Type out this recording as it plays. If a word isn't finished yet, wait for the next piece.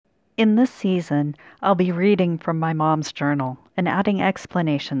In this season, I'll be reading from my mom's journal and adding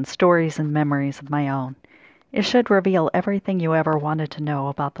explanations, stories, and memories of my own. It should reveal everything you ever wanted to know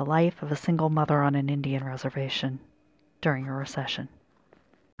about the life of a single mother on an Indian reservation during a recession.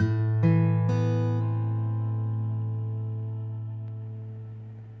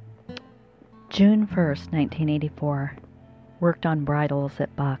 June 1st, 1984. Worked on bridles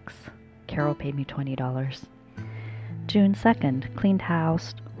at Buck's. Carol paid me $20. June 2nd. Cleaned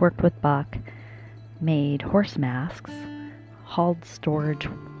house, worked with Buck, made horse masks, hauled storage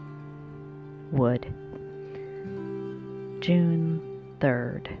wood. June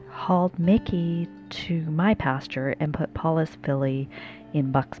 3rd. Hauled Mickey to my pasture and put Paula's filly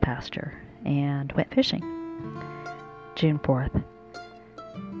in Buck's pasture and went fishing. June 4th.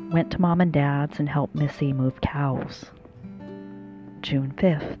 Went to Mom and Dad's and helped Missy move cows. June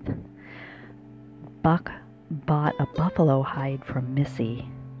 5th. Buck bought a buffalo hide from Missy.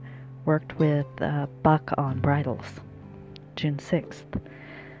 Worked with Buck on bridles. June 6th.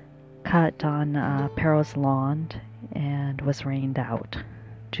 Cut on Perro's lawn and was rained out.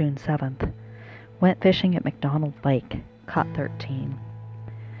 June 7th. Went fishing at McDonald Lake. Caught 13.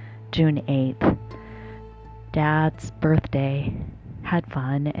 June 8th. Dad's birthday. Had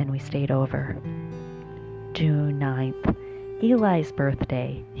fun and we stayed over. June 9th. Eli's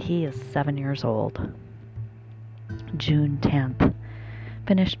birthday. He is 7 years old. June 10th.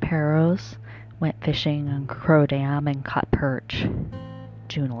 Finished Perro's. Went fishing on Crow Dam and caught perch.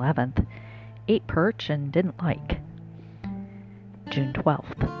 June 11th. Ate perch and didn't like. June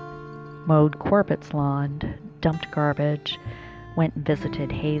 12th. Mowed Corbett's lawn. Dumped garbage. Went and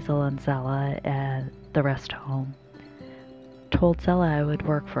visited Hazel and Zella and the rest home. Told Zella I would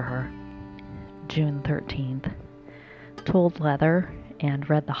work for her. June 13th. Told Leather and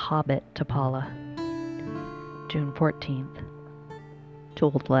read The Hobbit to Paula. June 14th.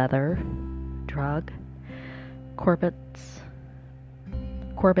 Told Leather. Drug. Corbett's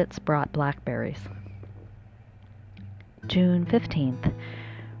brought blackberries. June 15th.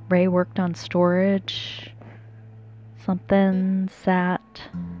 Ray worked on storage. Babysat.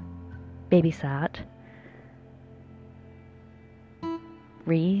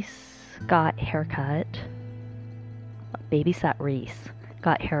 Reese got haircut. Babysat Reese.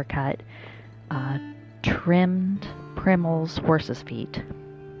 Got haircut. Trimmed Primmel's horse's feet.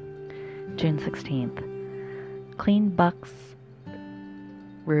 June 16th. Cleaned Buck's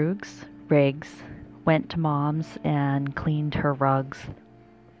rigs. Went to Mom's and cleaned her rugs.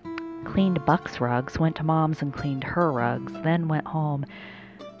 Cleaned Buck's rugs. Went to Mom's and cleaned her rugs. Then went home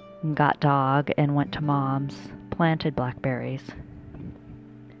and got dog and went to Mom's. Planted blackberries.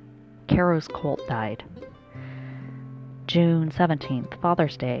 Caro's colt died. June 17th,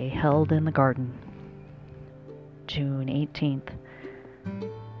 Father's Day, held in the garden. June 18th,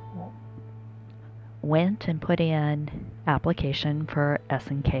 went and put in application for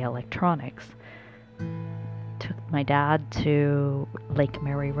S&K Electronics. Took my dad to Lake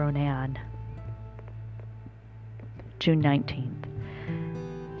Mary Ronan. June 19th,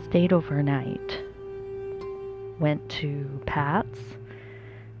 stayed overnight. Went to Pat's.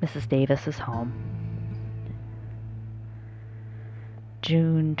 Mrs. Davis is home.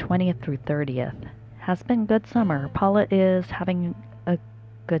 June 20th through 30th. Has been good summer. Paula is having a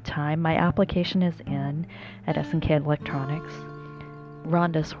good time. My application is in at S&K Electronics.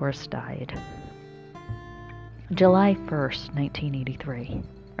 Rhonda's horse died. July 1st,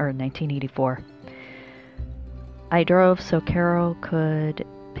 1984. I drove so Carol could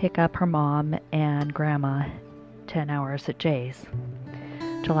pick up her mom and grandma 10 hours at Jay's.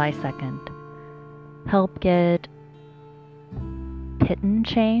 July 2nd. Help get pitten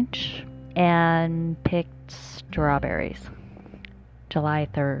change and picked strawberries. July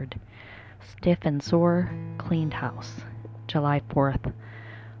 3rd. Stiff and sore, cleaned house. July 4th.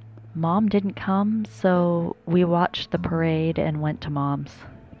 Mom didn't come, so we watched the parade and went to Mom's.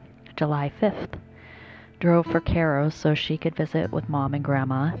 July 5th. Drove for Caro so she could visit with Mom and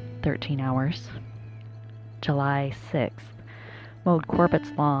Grandma, 13 hours. July 6th. Mowed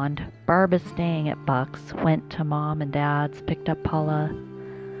Corbett's lawn. Barb is staying at Buck's. Went to Mom and Dad's. Picked up Paula.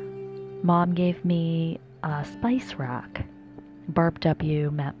 Mom gave me a spice rack. Barb W.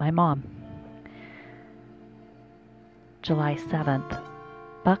 met my mom. July 7th.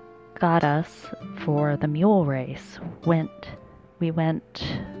 Buck got us for the mule race. We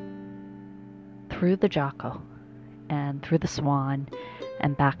went through the Jocko and through the Swan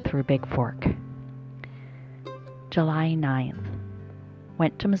and back through Big Fork. July 9th.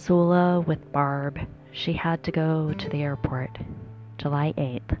 Went to Missoula with Barb. She had to go to the airport. July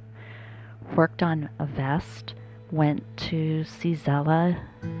 8th. Worked on a vest Went to see Zella.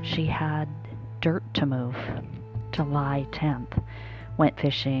 She had dirt to move. July 10th. Went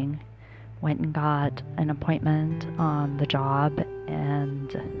fishing. Went and got an appointment on the job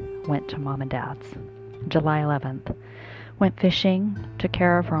and went to Mom and Dad's. July 11th. Went fishing. Took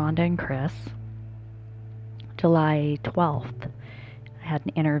care of Rhonda and Chris. July 12th. I had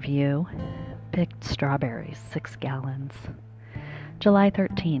an interview. Picked strawberries, 6 gallons. July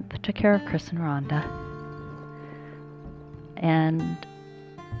 13th. Took care of Chris and Rhonda. And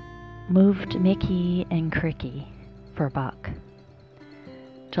moved Mickey and Cricky for Buck.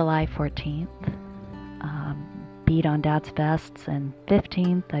 July 14th, beat on Dad's vests, and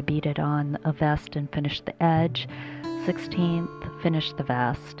 15th I beat it on a vest and finished the edge. 16th, finished the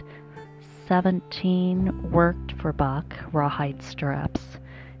vest. 17th, worked for Buck, rawhide stirrups.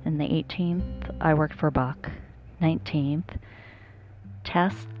 And the 18th, I worked for Buck. 19th,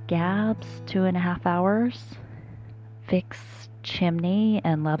 test gabs, 2.5 hours. Fixed chimney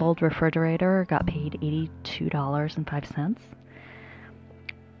and leveled refrigerator, got paid $82.05.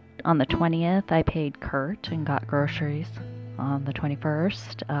 On the 20th, I paid Kurt and got groceries. On the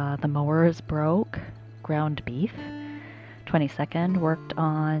 21st, the mower is broke, ground beef. 22nd, worked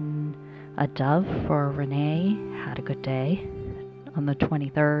on a dove for Renee, had a good day. On the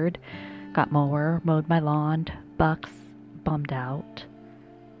 23rd, got mower, mowed my lawn, Bucks, bummed out.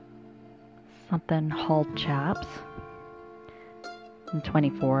 Something hauled chaps. On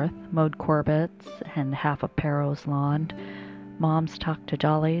 24th, mowed Corbett's and half of Perro's lawn. Mom's talked to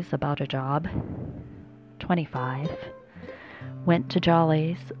Jolly's about a job. 25. Went to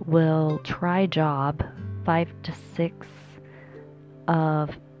Jolly's. Will try job. 5 to 6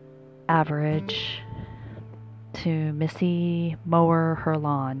 of average to Missy mower her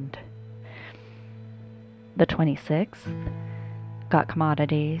lawn. The 26th. Got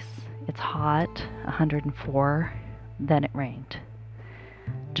commodities. It's hot. 104. Then it rained.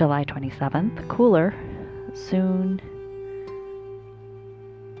 July 27th. Cooler. Soon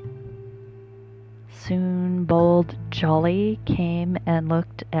bold Jolly came and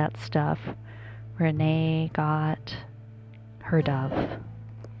looked at stuff. Renee got her dove.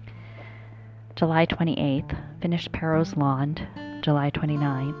 July 28th, finished Perro's lawn. July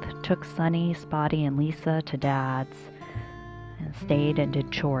 29th, took Sunny, Spotty, and Lisa to Dad's and stayed and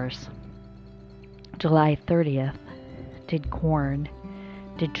did chores. July 30th, did corn,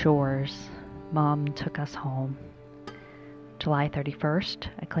 did chores. Mom took us home. July 31st,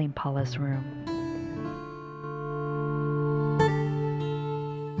 I cleaned Paula's room.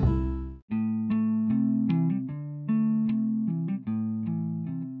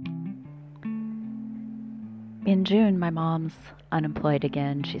 In June, my mom's unemployed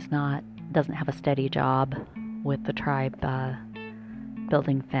again. She doesn't have a steady job with the tribe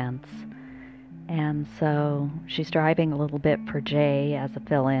building fence. And so she's driving a little bit for Jay as a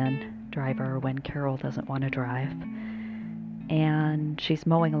fill-in driver when Carol doesn't want to drive. And she's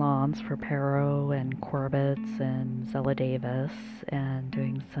mowing lawns for Perro and Corbett's and Zella Davis and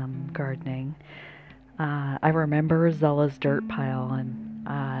doing some gardening. I remember Zella's dirt pile, and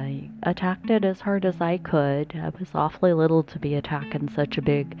I attacked it as hard as I could. I was awfully little to be attacking such a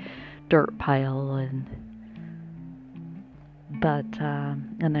big dirt pile, and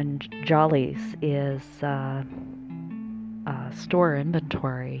then Jolly's is store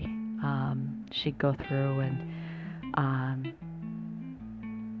inventory. She'd go through and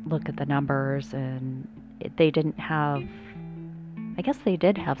look at the numbers, and they didn't have. I guess they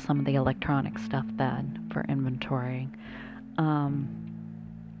did have some of the electronic stuff then for inventorying.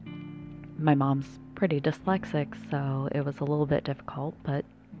 My mom's pretty dyslexic, so it was a little bit difficult, but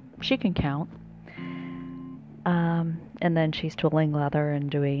she can count. And then she's tooling leather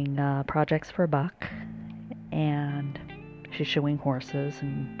and doing projects for Buck, and she's shoeing horses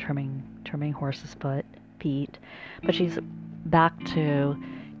and trimming horses' feet. But she's back to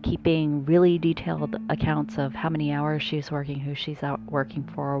keeping really detailed accounts of how many hours she's working, who she's out working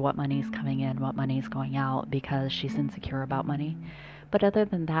for, what money's coming in, what money's going out, because she's insecure about money. But other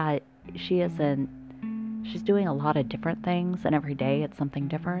than that, she's doing a lot of different things, and every day it's something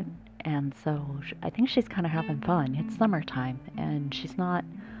different. And so I think she's kind of having fun. It's summertime, and she's not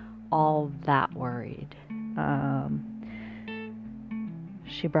all that worried.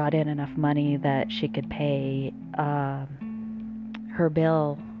 She brought in enough money that she could pay her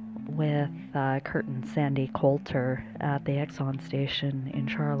bill with Kurt and Sandy Coulter at the Exxon station in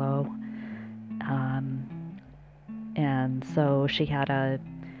Charlo. And so she had a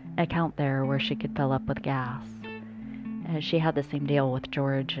account there where she could fill up with gas. And she had the same deal with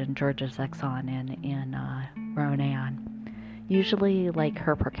George and George's Exxon in Ronan. Usually, like,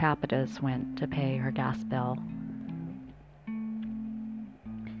 her per capitas went to pay her gas bill.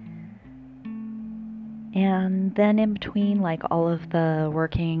 And then in between, like all of the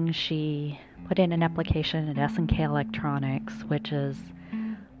working, she put in an application at S&K Electronics, which is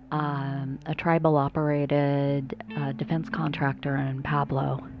a tribal operated defense contractor in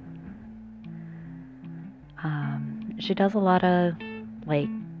Pablo. She does a lot of, like,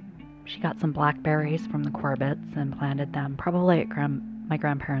 she got some blackberries from the Corbetts and planted them probably at my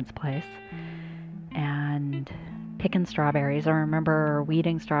grandparents' place. And picking strawberries. I remember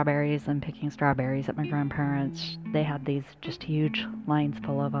weeding strawberries and picking strawberries at my grandparents'. They had these just huge lines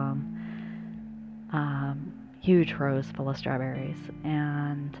full of them. Huge rows full of strawberries.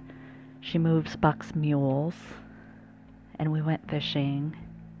 And she moves Buck's mules. And we went fishing.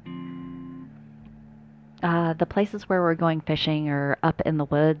 The places where we're going fishing are up in the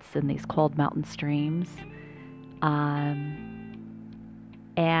woods in these cold mountain streams.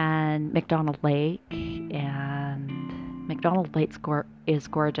 And McDonald Lake. And McDonald Lake is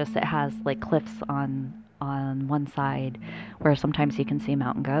gorgeous. It has like cliffs on one side where sometimes you can see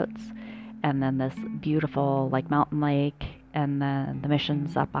mountain goats. And then this beautiful like mountain lake. And then the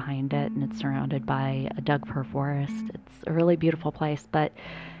mission's up behind it. And it's surrounded by a Doug fir forest. It's a really beautiful place. But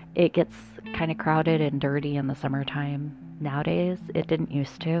it gets kind of crowded and dirty in the summertime. Nowadays, it didn't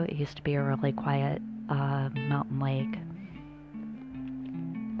used to. It used to be a really quiet mountain lake.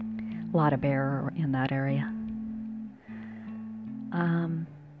 A lot of bear in that area.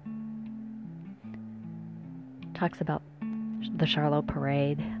 Talks about the Charlotte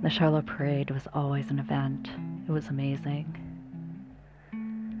Parade. The Charlotte Parade was always an event. It was amazing.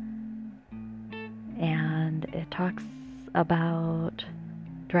 And it talks about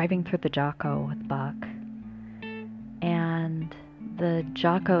driving through the Jocko with Buck. And the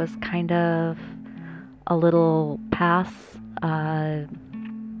Jocko is kind of a little pass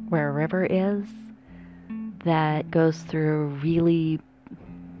where a river is that goes through really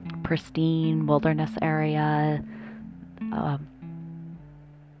pristine wilderness area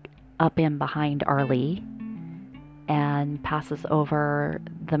up in behind Arlee and passes over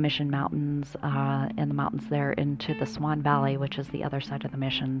the Mission Mountains and the mountains there into the Swan Valley, which is the other side of the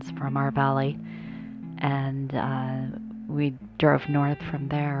Missions from our valley. And we drove north from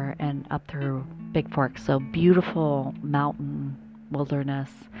there and up through Big Fork. So beautiful mountain wilderness.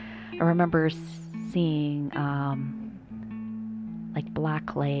 I remember seeing like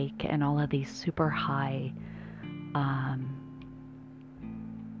Black Lake and all of these super high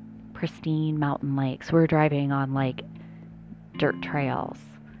pristine mountain lakes. We were driving on like dirt trails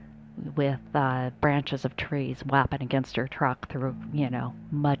with branches of trees whapping against our truck through,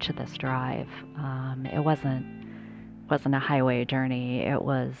 much of this drive. It wasn't a highway journey. It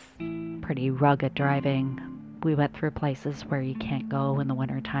was pretty rugged driving. We went through places where you can't go in the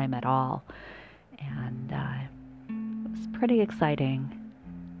wintertime at all. And it was pretty exciting.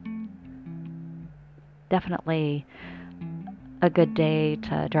 Definitely a good day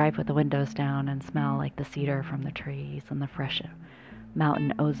to drive with the windows down and smell like the cedar from the trees and the fresh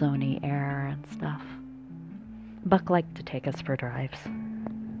mountain ozone-y air and stuff. Buck liked to take us for drives.